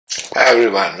Hi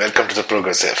everyone, welcome to The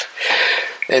Progressive.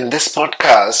 In this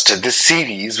podcast, this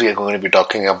series, we are going to be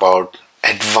talking about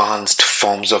advanced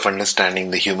forms of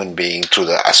understanding the human being through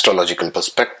the astrological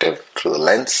perspective, through the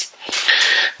lens.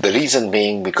 The reason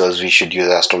being because we should use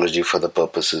astrology for the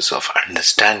purposes of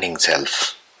understanding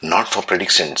self, not for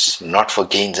predictions, not for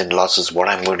gains and losses, what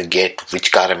I'm going to get,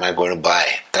 which car am I going to buy.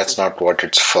 That's not what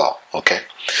it's for, okay?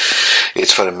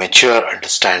 It's for a mature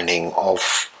understanding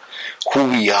of who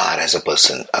we are as a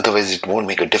person. Otherwise, it won't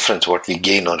make a difference what we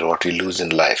gain or what we lose in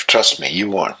life. Trust me, you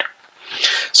won't.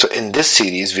 So in this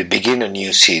series, we begin a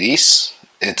new series.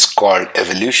 It's called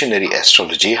Evolutionary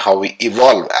Astrology, how we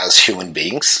evolve as human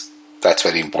beings. That's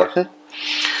very important.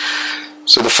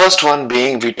 So the first one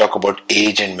being, we talk about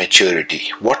age and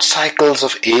maturity. What cycles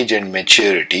of age and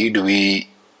maturity do we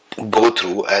go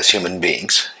through as human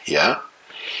beings? Yeah.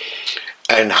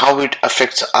 And how it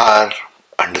affects our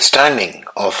understanding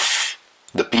of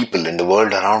the people in the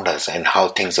world around us and how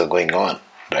things are going on,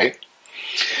 right?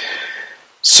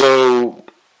 So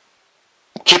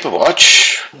keep a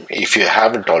watch. If you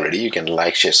haven't already, you can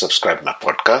like, share, subscribe my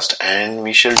podcast, and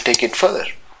we shall take it further.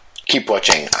 Keep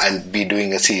watching. I'll be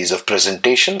doing a series of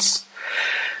presentations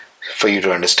for you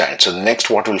to understand. So the next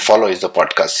what will follow is the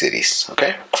podcast series,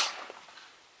 okay?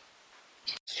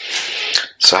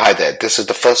 So hi there, this is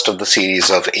the first of the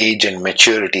series of age and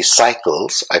maturity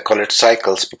cycles. I call it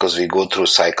cycles because we go through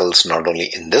cycles not only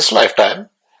in this lifetime,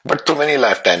 but through many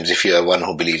lifetimes if you are one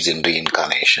who believes in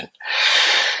reincarnation.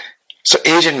 So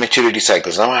age and maturity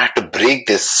cycles. Now I had to break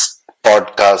this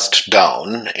podcast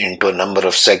down into a number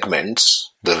of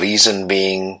segments. The reason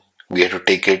being we have to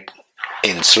take it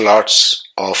in slots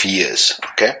of years,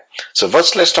 okay? So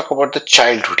first let's talk about the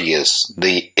childhood years,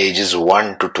 the ages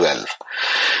 1 to 12.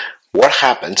 What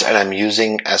happens, and I'm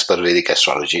using as per Vedic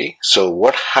astrology, so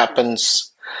what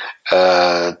happens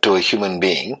to a human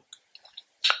being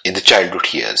in the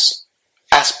childhood years,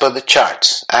 as per the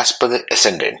charts, as per the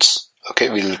ascendants, okay,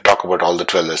 we'll talk about all the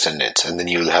 12 ascendants and then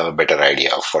you will have a better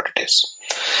idea of what it is.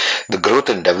 The growth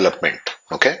and development,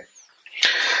 okay.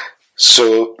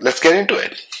 So let's get into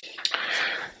it.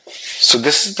 So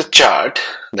this is the chart,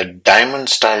 the diamond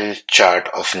style chart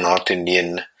of North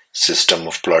Indian system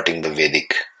of plotting the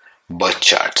Vedic birth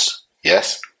charts.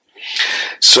 Yes.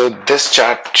 So this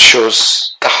chart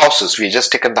shows the houses. We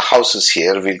just taken the houses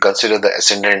here. We'll consider the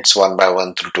ascendants 1 by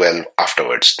 1 through 12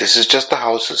 afterwards. This is just the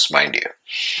houses, mind you.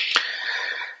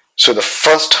 So the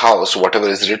first house, whatever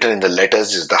is written in the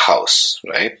letters, is the house,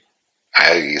 right?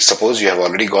 I suppose you have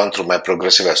already gone through my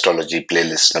progressive astrology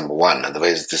playlist number 1.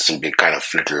 Otherwise, this will be kind of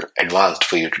little advanced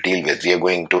for you to deal with. We are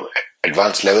going to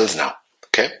advanced levels now.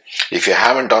 Okay. If you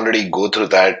haven't already, go through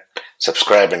that,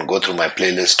 subscribe and go through my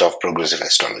playlist of progressive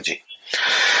astrology.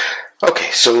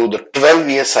 Okay, so the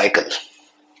 12-year cycle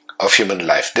of human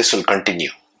life, this will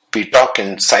continue. We talk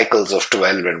in cycles of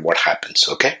 12 and what happens,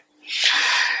 okay?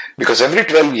 Because every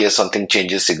 12 years something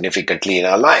changes significantly in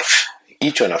our life,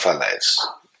 each one of our lives.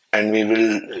 And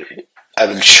I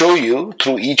will show you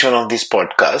through each one of these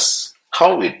podcasts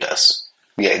how it does.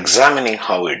 We are examining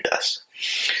how it does.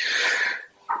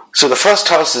 So the first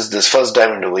house is this first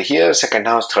diamond over here, second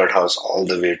house, third house, all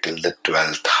the way till the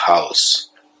 12th house.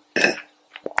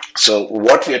 So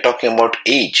what we are talking about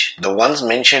age, the ones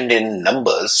mentioned in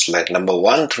numbers, like number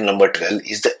 1 through number 12,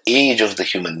 is the age of the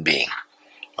human being.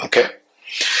 Okay?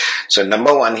 So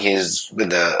number 1,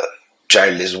 the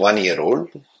child is 1 year old,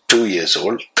 2 years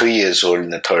old, 3 years old in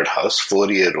the third house, 4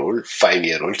 year old, 5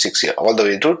 year old, 6 year, all the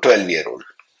way to 12 year old.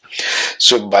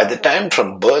 So by the time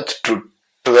from birth to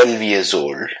 12 years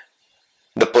old,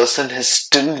 the person has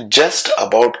still just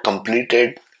about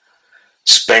completed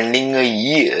spending a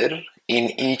year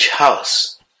in each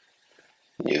house.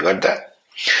 You got that?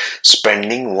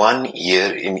 Spending 1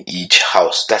 year in each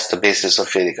house. That's the basis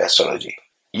of Vedic astrology.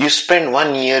 You spend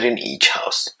 1 year in each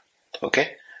house.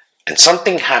 Okay? And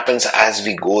something happens as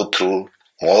we go through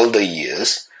all the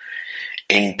years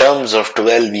in terms of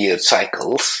 12-year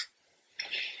cycles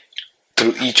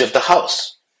through each of the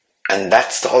house. And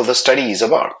that's all the study is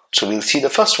about. So we'll see the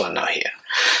first one now here.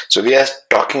 So we are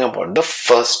talking about the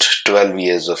first 12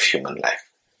 years of human life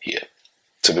here.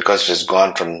 So because it has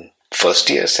gone from first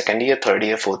year, second year, third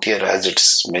year, fourth year, as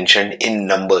it's mentioned in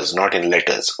numbers, not in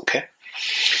letters, okay?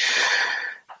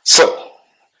 So,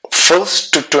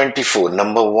 first to 24,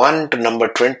 number 1 to number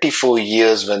 24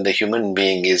 years when the human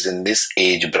being is in this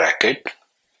age bracket,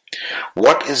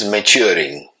 what is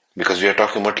maturing? Because we are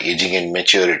talking about aging and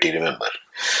maturity, remember.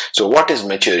 So what is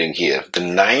maturing here? The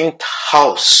 9th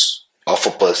house of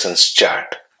a person's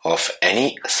chart of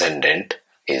any ascendant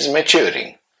is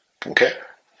maturing. Okay.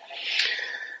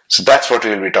 So that's what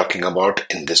we'll be talking about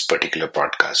in this particular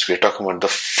podcast. We're talking about the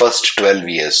first 12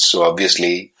 years. So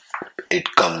obviously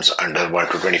it comes under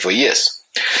 1 to 24 years.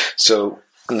 So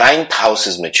ninth house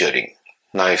is maturing.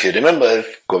 Now if you remember,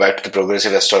 go back to the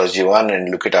Progressive Astrology 1 and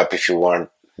look it up if you want.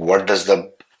 What does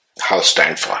the house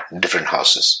stand for? Different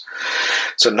houses.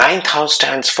 So ninth house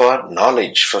stands for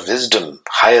knowledge, for wisdom,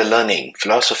 higher learning,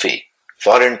 philosophy,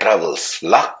 foreign travels,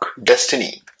 luck,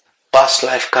 destiny, past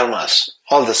life karmas,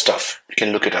 all this stuff. You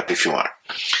can look it up if you want.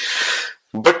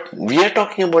 But we are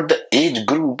talking about the age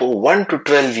group of 1 to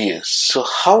 12 years. So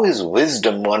how is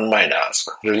wisdom, one might ask,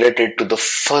 related to the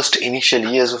first initial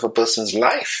years of a person's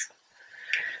life?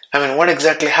 I mean, what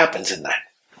exactly happens in that?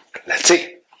 Let's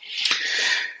see.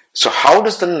 So how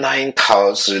does the ninth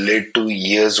house relate to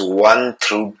years 1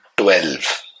 through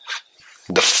 12?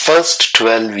 The first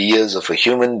 12 years of a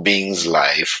human being's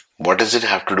life, what does it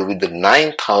have to do with the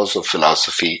ninth house of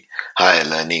philosophy, higher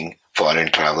learning,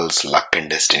 foreign travels, luck and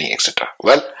destiny, etc.?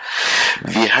 Well,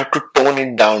 we have to tone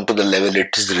it down to the level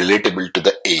it is relatable to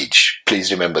the age.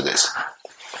 Please remember this.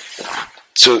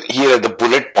 So here are the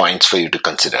bullet points for you to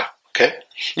consider. Okay?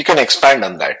 You can expand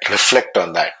on that, reflect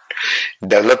on that,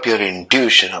 develop your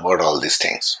intuition about all these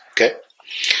things. Okay?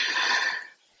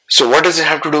 So what does it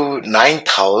have to do? Ninth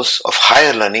house of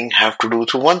higher learning have to do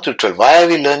to 1 to 12. Why are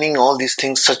we learning all these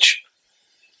things such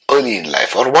early in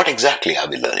life? Or what exactly are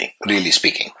we learning, really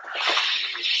speaking?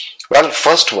 Well,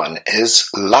 first one is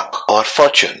luck or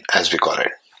fortune, as we call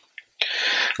it.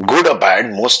 Good or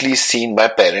bad, mostly seen by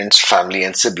parents, family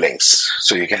and siblings.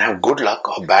 So you can have good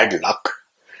luck or bad luck,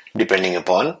 depending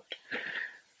upon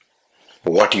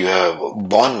what you have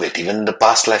born with, even the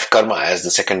past life karma, as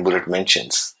the second bullet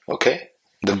mentions. Okay?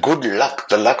 The good luck,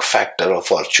 the luck factor of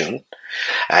fortune,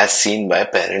 as seen by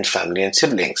parents, family and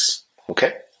siblings.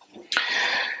 Okay?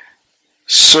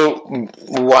 So,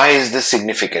 why is this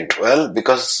significant? Well,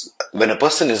 because when a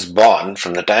person is born,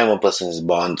 from the time a person is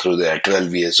born through they are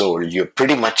 12 years old, you're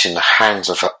pretty much in the hands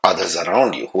of others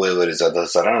around you, whoever is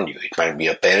others around you. It might be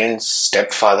your parents,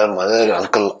 stepfather, mother,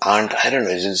 uncle, aunt, I don't know,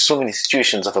 there's so many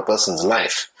situations of a person's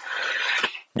life.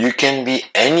 You can be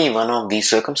any one of these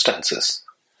circumstances.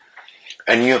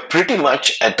 And you're pretty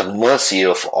much at the mercy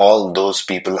of all those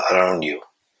people around you.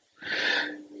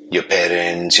 Your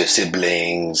parents, your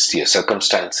siblings, your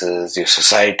circumstances, your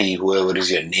society, whoever is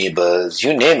your neighbors,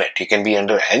 you name it. You can be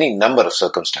under any number of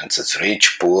circumstances.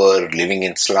 Rich, poor, living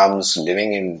in slums,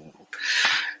 living in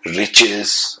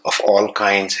riches of all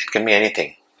kinds. It can be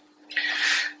anything.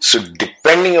 So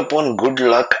depending upon good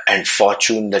luck and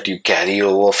fortune that you carry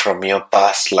over from your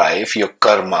past life, your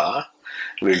karma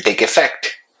will take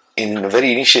effect. In the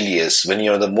very initial years, when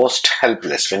you are the most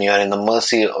helpless, when you are in the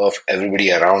mercy of everybody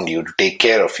around you to take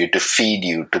care of you, to feed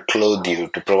you, to clothe you,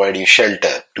 to provide you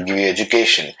shelter, to give you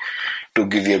education, to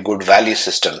give you a good value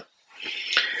system.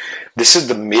 This is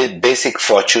the basic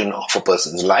fortune of a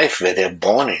person's life where they are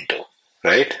born into,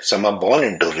 right? Some are born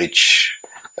into rich,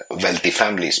 wealthy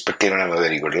families, but they don't have a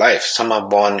very good life. Some are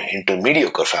born into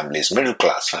mediocre families, middle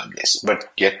class families,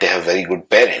 but yet they have very good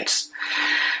parents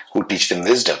who teach them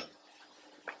wisdom.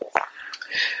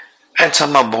 And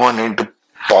some are born into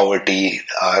poverty,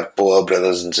 our poor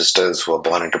brothers and sisters who are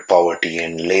born into poverty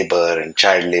and labor and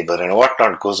child labor and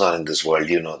whatnot goes on in this world,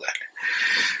 you know that.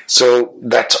 So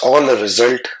that's all a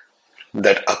result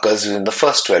that occurs within the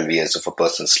first 12 years of a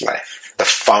person's life, the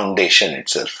foundation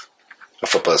itself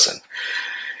of a person.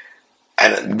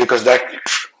 And because that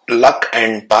luck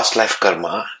and past life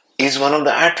karma is one of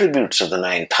the attributes of the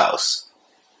ninth house.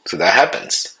 So that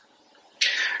happens.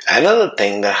 Another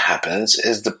thing that happens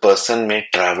is the person may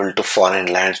travel to foreign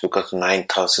lands because the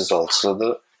ninth house is also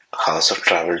the house of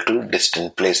travel to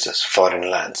distant places, foreign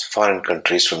lands, foreign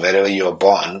countries, from wherever you are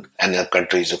born, and the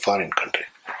country is a foreign country.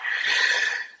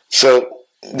 So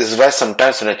this is why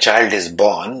sometimes when a child is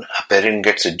born, a parent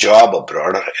gets a job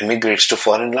abroad or emigrates to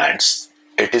foreign lands.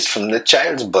 It is from the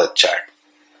child's birth chart.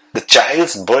 The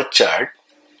child's birth chart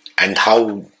and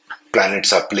how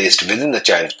planets are placed within the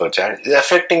child's birth chart is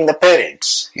affecting the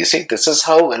parents. You see, this is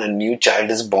how when a new child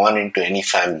is born into any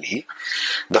family,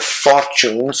 the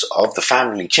fortunes of the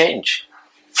family change.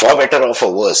 For better or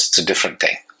for worse, it's a different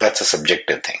thing. That's a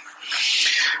subjective thing.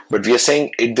 But we are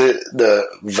saying the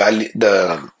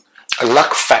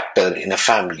luck factor in a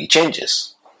family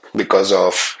changes because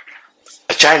of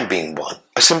a child being born,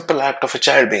 a simple act of a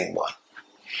child being born.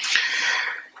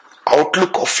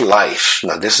 Outlook of life.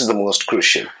 Now this is the most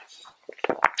crucial.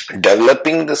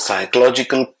 Developing the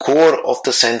psychological core of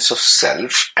the sense of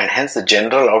self, and hence the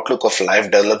general outlook of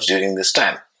life develops during this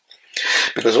time.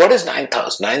 Because what is ninth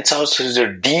house? Ninth house is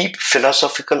a deep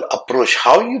philosophical approach.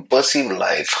 How you perceive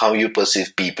life, how you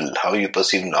perceive people, how you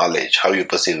perceive knowledge, how you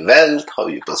perceive wealth, how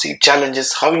you perceive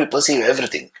challenges, how you perceive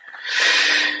everything.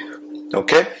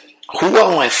 Okay? Who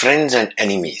are my friends and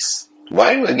enemies?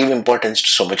 Why do I give importance to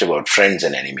so much about friends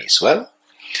and enemies? Well,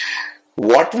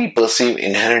 what we perceive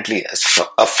inherently as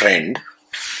a friend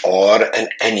or an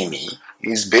enemy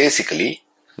is basically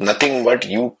nothing but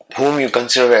whom you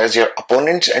consider as your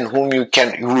opponents and who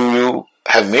you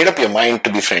have made up your mind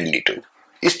to be friendly to.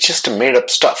 It's just made up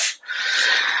stuff.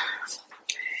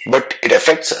 But it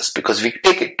affects us because we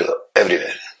take it to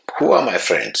everywhere. Who are my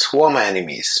friends? Who are my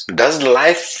enemies? Does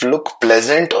life look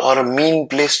pleasant or a mean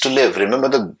place to live? Remember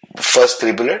the first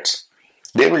 3 bullets?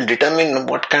 They will determine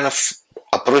what kind of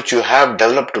approach you have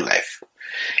developed to life.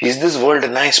 Is this world a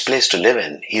nice place to live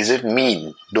in? Is it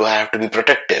mean? Do I have to be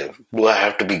protective? Do I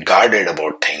have to be guarded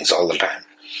about things all the time?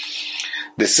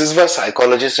 This is where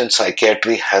psychologists and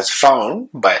psychiatry has found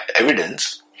by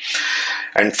evidence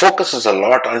and focuses a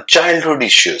lot on childhood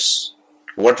issues.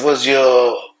 What was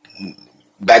your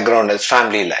background as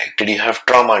family like? Did you have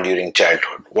trauma during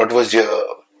childhood? What was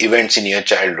your events in your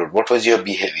childhood? What was your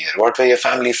behavior? What were your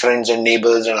family, friends and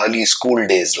neighbors and early school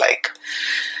days like?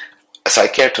 A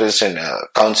psychiatrist and a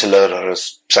counselor or a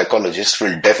psychologist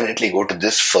will definitely go to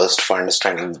this first for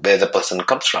understanding where the person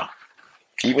comes from.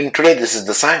 Even today, this is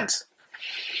the science.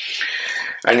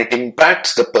 And it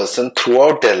impacts the person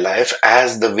throughout their life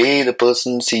as the way the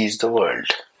person sees the world.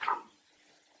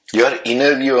 Your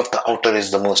inner view of the outer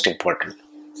is the most important.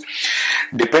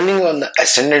 Depending on the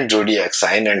ascendant zodiac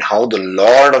sign and how the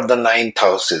Lord of the 9th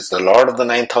house is, the Lord of the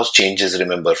 9th house changes,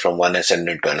 remember, from one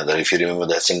ascendant to another, if you remember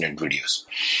the ascendant videos.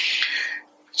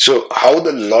 So, how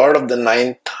the Lord of the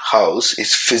 9th house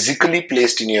is physically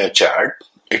placed in your chart,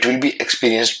 it will be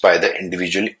experienced by the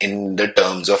individual in the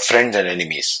terms of friends and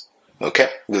enemies. Okay,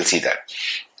 we'll see that.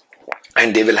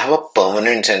 And they will have a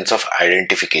permanent sense of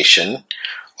identification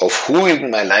of who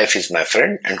in my life is my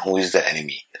friend and who is the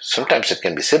enemy. Sometimes it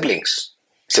can be siblings,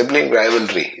 sibling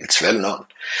rivalry, it's well known.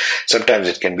 Sometimes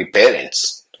it can be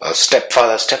parents, or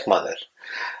stepfather, stepmother,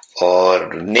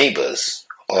 or neighbors,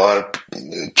 or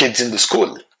kids in the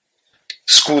school.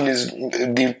 School is,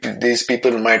 these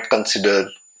people might consider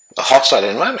a hostile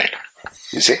environment,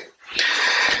 you see.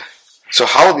 So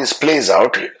how this plays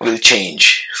out will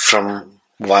change from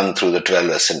 1 through the 12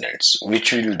 ascendants,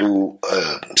 which we'll do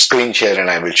a screen share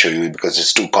and I will show you because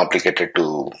it's too complicated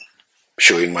to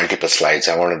show in multiple slides.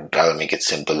 I want to rather make it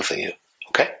simple for you.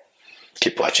 Okay?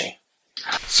 Keep watching.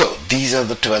 So these are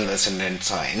the 12 ascendant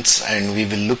signs and we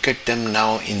will look at them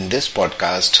now in this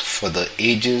podcast for the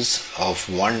ages of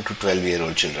 1 to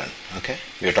 12-year-old children. Okay?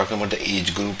 We are talking about the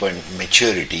age group and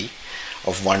maturity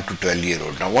of 1 to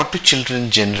 12-year-old. Now what do children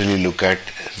generally look at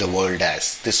the world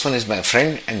as? This one is my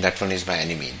friend and that one is my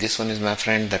enemy. This one is my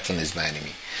friend, that one is my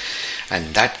enemy.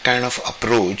 And that kind of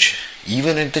approach,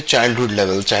 even at the childhood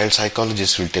level, child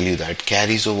psychologists will tell you that,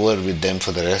 carries over with them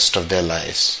for the rest of their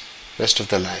lives.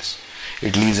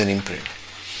 It leaves an imprint.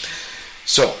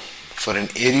 So, for an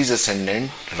Aries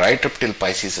ascendant, right up till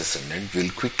Pisces ascendant, we'll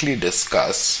quickly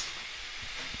discuss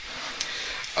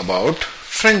about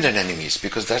friends and enemies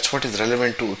because that's what is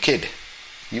relevant to a kid.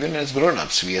 Even as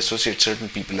grown-ups, we associate certain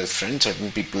people as friends,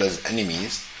 certain people as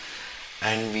enemies,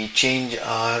 and we change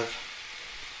our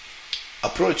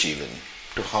approach even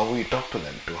to how we talk to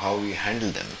them, to how we handle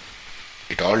them.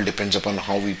 It all depends upon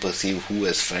how we perceive who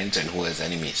as friends and who as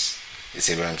enemies. You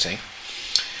see what I'm saying?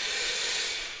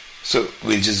 So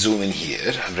we'll just zoom in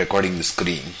here. I'm recording the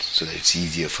screen so that it's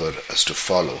easier for us to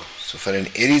follow. So for an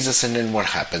Aries ascendant, what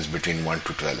happens between 1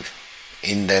 to 12?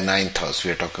 In the 9th house,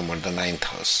 we are talking about the 9th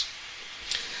house.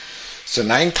 So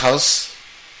 9th house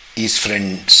is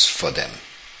friends for them.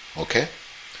 Okay?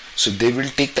 So they will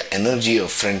take the energy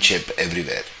of friendship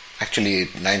everywhere. Actually,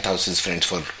 9th house is friends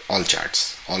for all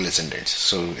charts, all ascendants.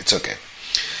 So it's okay.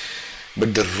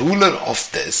 But the ruler of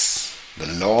this, the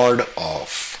Lord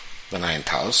of the 9th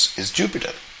house, is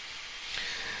Jupiter.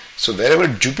 So wherever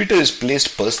Jupiter is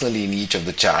placed personally in each of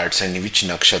the charts and which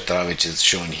nakshatra which is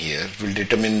shown here will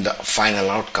determine the final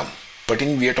outcome. But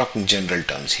we are talking general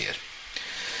terms here.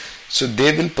 So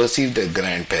they will perceive their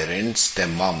grandparents, their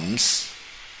mums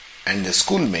and their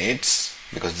schoolmates,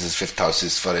 because this 5th house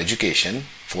is for education,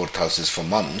 4th house is for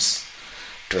mums,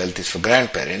 12th is for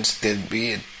grandparents, they'll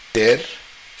be their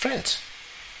friends,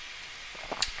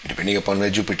 depending upon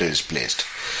where Jupiter is placed.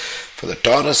 For the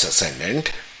Taurus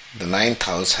ascendant, the 9th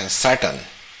house has Saturn.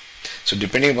 So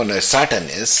depending upon where Saturn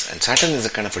is, and Saturn is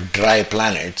a kind of a dry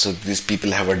planet, so these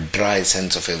people have a dry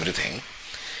sense of everything.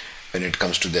 when it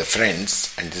comes to their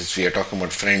friends, and this we are talking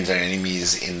about friends and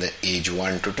enemies in the age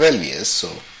 1 to 12 years. So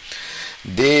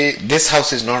this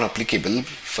house is not applicable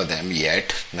for them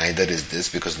yet, neither is this,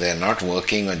 because they are not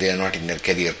working or they are not in their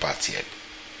career paths yet.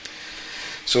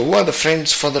 So who are the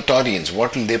friends for the Taurians?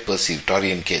 What will they perceive,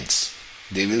 Taurian kids?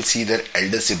 They will see their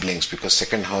elder siblings, because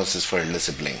second house is for elder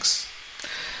siblings.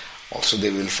 Also they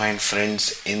will find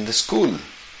friends in the school.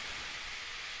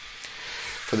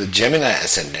 For the Gemini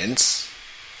ascendants,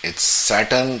 it's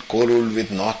Saturn co-ruled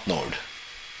with North Node.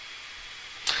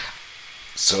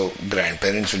 So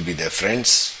grandparents will be their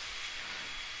friends.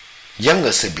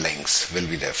 Younger siblings will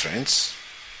be their friends.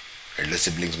 Elder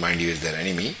siblings, mind you, is their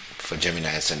enemy for Gemini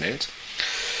ascendants.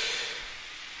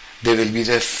 They will be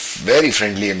very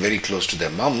friendly and very close to their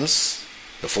mums.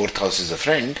 The fourth house is a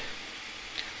friend.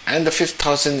 And the fifth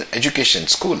house in education,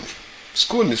 school.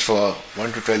 School is for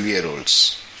 1 to 12 year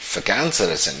olds. For Cancer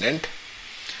ascendant,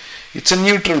 it's a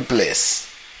neutral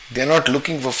place. They are not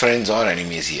looking for friends or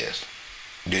enemies here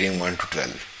during 1 to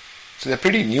 12. So they're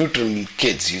pretty neutral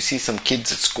kids. You see some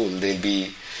kids at school, they'll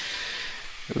be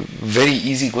very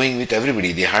easygoing with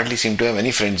everybody. They hardly seem to have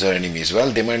any friends or enemies.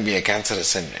 Well, they might be a Cancer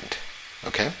ascendant.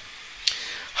 Okay?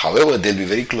 However, they'll be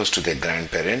very close to their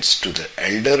grandparents, to the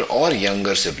elder or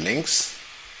younger siblings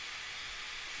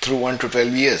through 1 to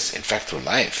 12 years, in fact through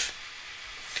life.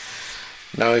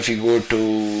 Now if you go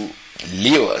to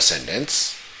Leo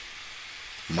ascendants,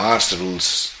 Mars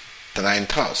rules the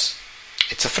 9th house.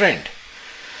 It's a friend.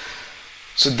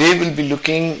 So they will be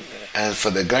looking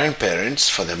for their grandparents,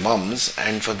 for their mums,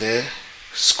 and for their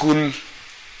schoolmates,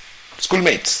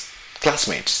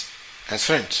 classmates as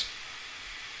friends.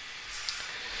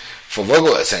 For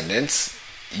Virgo ascendants,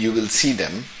 you will see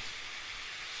them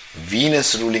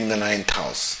Venus ruling the 9th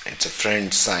house. It's a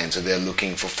friend sign, so they are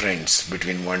looking for friends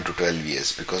between 1 to 12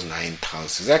 years because 9th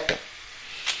house is active.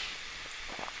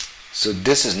 So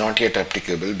this is not yet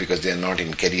applicable because they are not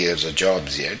in careers or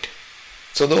jobs yet.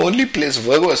 So the only place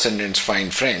Virgo ascendants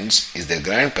find friends is their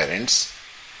grandparents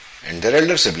and their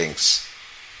elder siblings.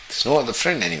 There's no other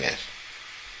friend anywhere.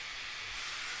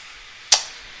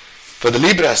 For the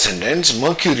Libra ascendants,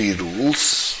 Mercury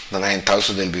rules the 9th house,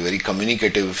 so they'll be very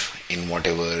communicative in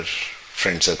whatever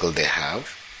friend circle they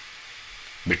have.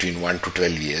 Between 1 to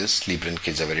 12 years, Libran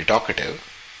kids are very talkative.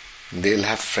 They'll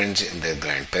have friends in their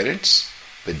grandparents,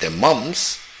 with their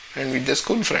mums, and with their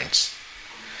school friends.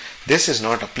 This is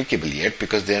not applicable yet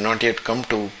because they are not yet come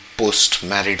to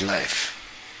post-married life.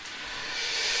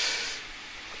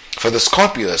 For the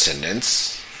Scorpio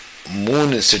ascendants,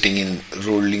 Moon is sitting in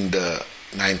ruling the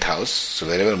 9th house, so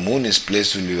wherever Moon is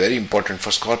placed will be very important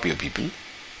for Scorpio people,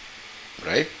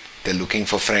 right? They're looking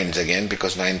for friends again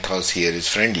because 9th house here is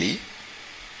friendly,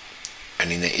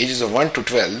 and in the ages of 1 to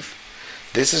 12,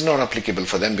 this is not applicable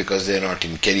for them because they're not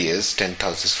in careers. 10th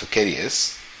house is for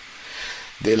careers.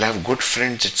 They'll have good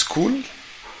friends at school,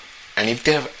 and if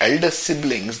they have elder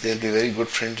siblings, they'll be very good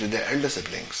friends with their elder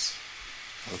siblings.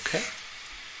 Okay?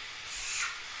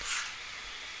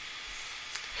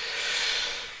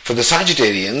 For the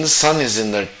Sagittarians, Sun is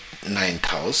in the 9th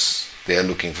house. They are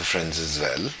looking for friends as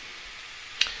well.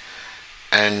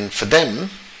 And for them,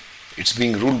 it's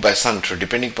being ruled by Sun. So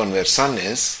depending upon where Sun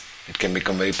is, it can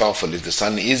become very powerful. If the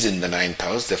Sun is in the 9th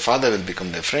house, their father will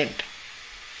become their friend.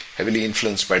 Heavily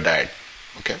influenced by dad.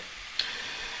 Okay?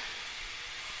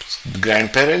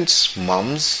 Grandparents,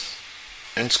 mums,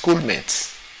 and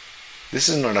schoolmates. This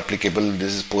is not applicable.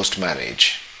 This is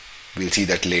post-marriage. We'll see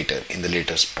that later in the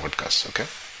latest podcast. Okay?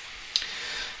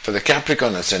 For the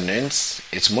Capricorn ascendants,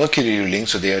 it's Mercury ruling,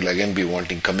 so they will again be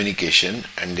wanting communication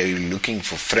and they will be looking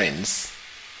for friends.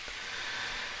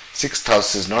 6th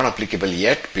house is not applicable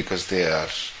yet because they are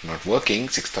not working.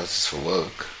 6th house is for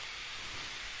work.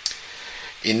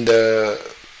 In the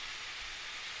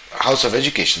house of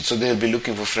education, so they will be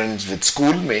looking for friends with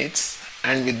schoolmates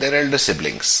and with their elder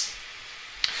siblings.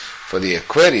 For the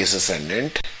Aquarius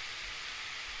ascendant,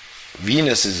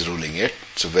 Venus is ruling it,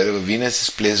 so wherever Venus is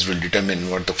placed will determine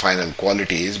what the final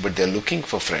quality is, but they are looking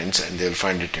for friends and they will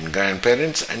find it in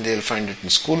grandparents and they will find it in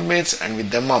schoolmates and with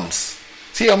their mums.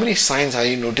 See how many signs are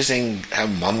you noticing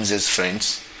have mums as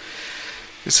friends?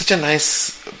 It's such a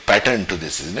nice pattern to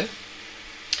this, isn't it?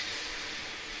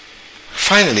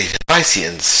 Finally, the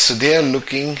Pisceans. So they are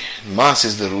looking, Mars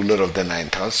is the ruler of the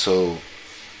 9th house, so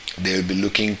they will be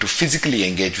looking to physically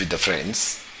engage with the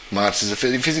friends. Mars is a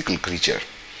very physical creature.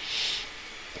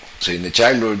 So in the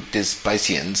childhood, these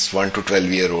Pisceans, 1 to 12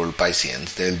 year old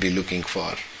Pisceans, they will be looking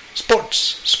for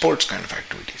sports kind of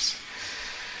activities.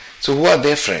 So who are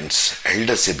their friends?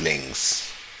 Elder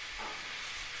siblings,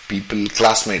 people,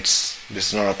 classmates, this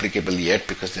is not applicable yet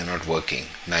because they're not working.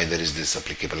 Neither is this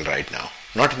applicable right now.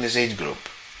 Not in this age group.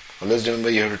 Always remember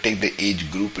you have to take the age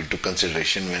group into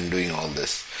consideration when doing all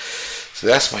this. So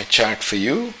that's my chart for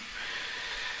you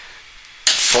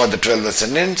for the 12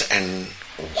 ascendants and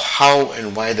how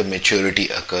and why the maturity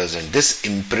occurs, and this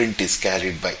imprint is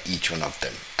carried by each one of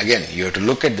them. Again, you have to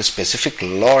look at the specific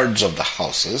lords of the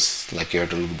houses, like you have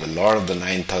to look at the lord of the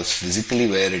 9th house physically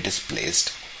where it is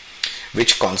placed,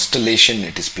 which constellation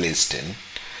it is placed in,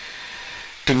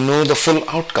 to know the full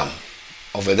outcome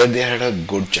of whether they had a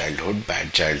good childhood,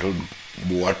 bad childhood,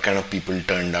 what kind of people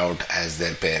turned out as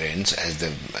their parents, as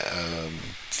their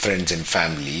friends and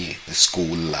family, the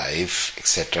school life,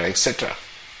 etc., etc.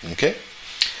 Okay?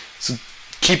 So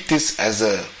keep this as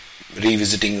a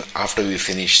revisiting after we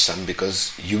finish some,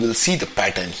 because you will see the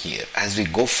pattern here. As we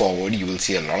go forward, you will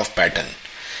see a lot of pattern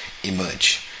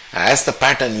emerge. As the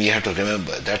pattern, we have to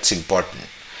remember, that's important,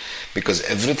 because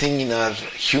everything in our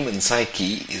human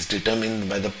psyche is determined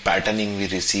by the patterning we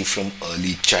receive from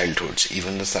early childhoods.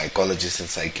 Even the psychologists and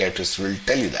psychiatrists will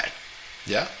tell you that.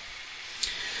 Yeah?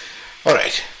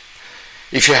 Alright.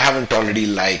 If you haven't already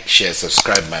liked, share,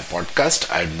 subscribe my podcast,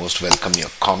 I'd most welcome your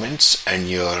comments and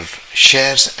your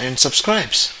shares and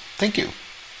subscribes. Thank you.